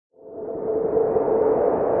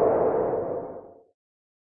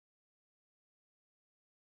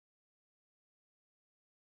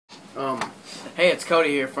Hey, it's Cody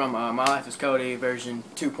here from My Life is Cody version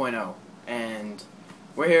 2.0, and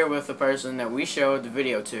we're here with the person that we showed the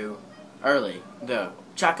video to early, the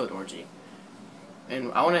Chocolate Orgy,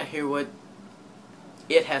 and I want to hear what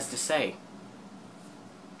it has to say.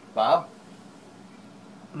 Bob?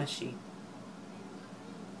 Mushy.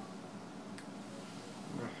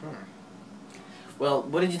 Well,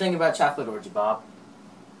 what did you think about Chocolate Orgy, Bob?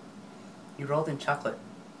 You rolled in chocolate.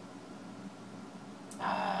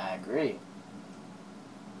 I agree.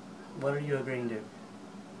 What are you agreeing to?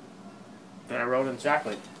 That I rolled in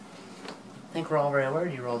chocolate. I think we're all very aware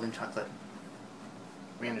you rolled in chocolate.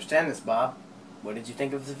 We understand this, Bob. What did you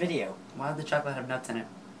think of the video? Why did the chocolate have nuts in it?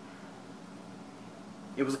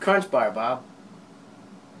 It was a crunch bar, Bob.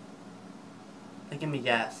 They give me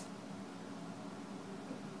gas.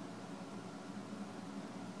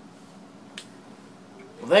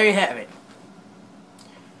 Well, there you have it.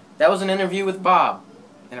 That was an interview with Bob,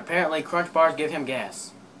 and apparently crunch bars give him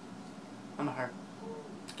gas. I'm her.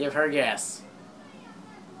 Give her gas.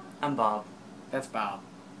 I'm Bob. That's Bob.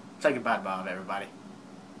 Say goodbye to Bob, everybody.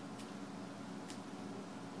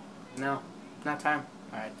 No? Not time?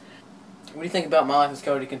 Alright. What do you think about My Life is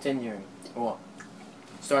Cody continuing? Well,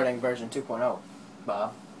 starting version 2.0,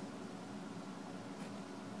 Bob?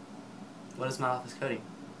 What is My Life is Cody?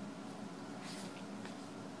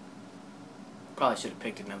 Probably should have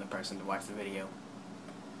picked another person to watch the video.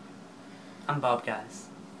 I'm Bob, guys.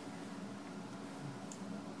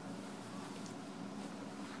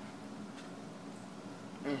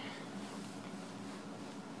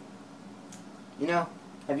 You know,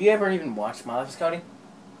 have you ever even watched My Life is Cody?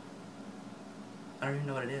 I don't even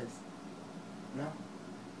know what it is. No?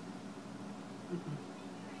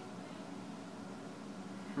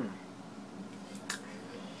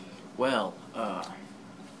 Well, I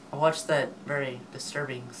watched that very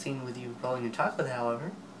disturbing scene with you rolling in chocolate,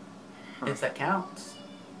 however. If that counts.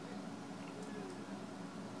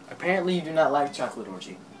 apparently you do not like Chocolate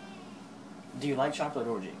Orgy. Do you like Chocolate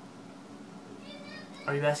Orgy?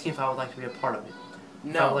 Are you asking if I would like to be a part of it?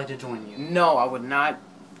 No. If I would like to join you? No, I would not.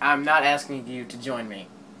 I'm not asking you to join me.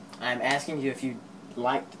 I'm asking you if you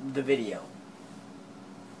liked the video.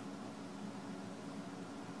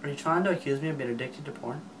 Are you trying to accuse me of being addicted to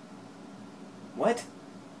porn? What?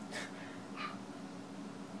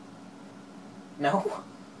 No?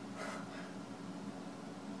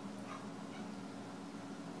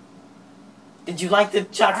 Did you like the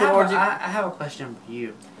Chocolate Orgy? I have a question for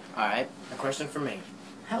you. Alright, a question for me.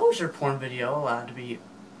 How is your porn video allowed to be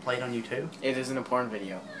played on YouTube? It isn't a porn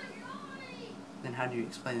video. Then how do you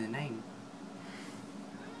explain the name?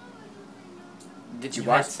 Did you You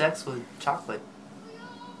watch? had sex with chocolate.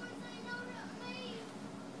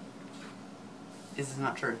 Is this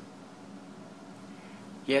not true?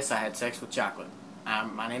 Yes, I had sex with chocolate.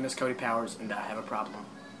 My name is Cody Powers, and I have a problem.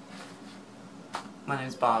 My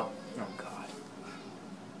name's Bob. Oh, God.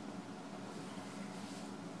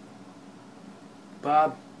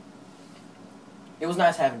 Bob, it was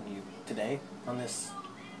nice having you today on this.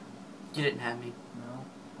 You didn't have me. No?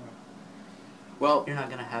 Well, You're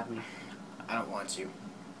not gonna have me. I don't want you.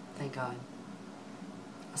 Thank God.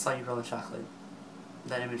 I saw you rolling chocolate.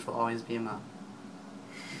 That image will always be in my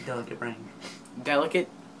delicate brain. Delicate?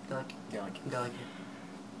 Delicate. Delicate. Delicate.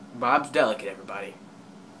 Bob's delicate, everybody.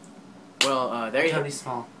 Well, there you go. Cody's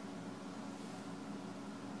small.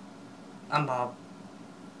 I'm Bob.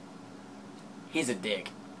 He's a dick.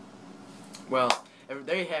 Well,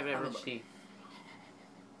 there you have it, I'm a everybody. she.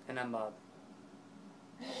 And I'm Bob.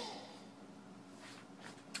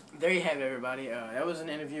 There you have it, everybody. That was an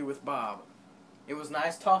interview with Bob. It was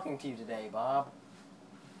nice talking to you today, Bob.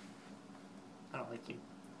 I don't like you.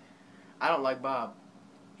 I don't like Bob.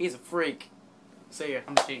 He's a freak. See ya.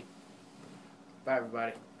 I'm a she. Bye,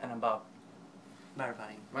 everybody. And I'm Bob. Bye,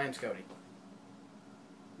 everybody. My name's Cody.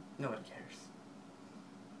 Nobody cares.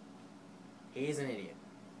 He's an idiot.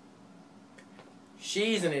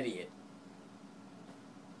 She's an idiot.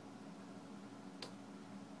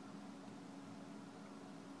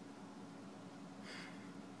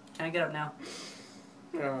 Can I get up now?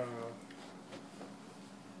 Oh.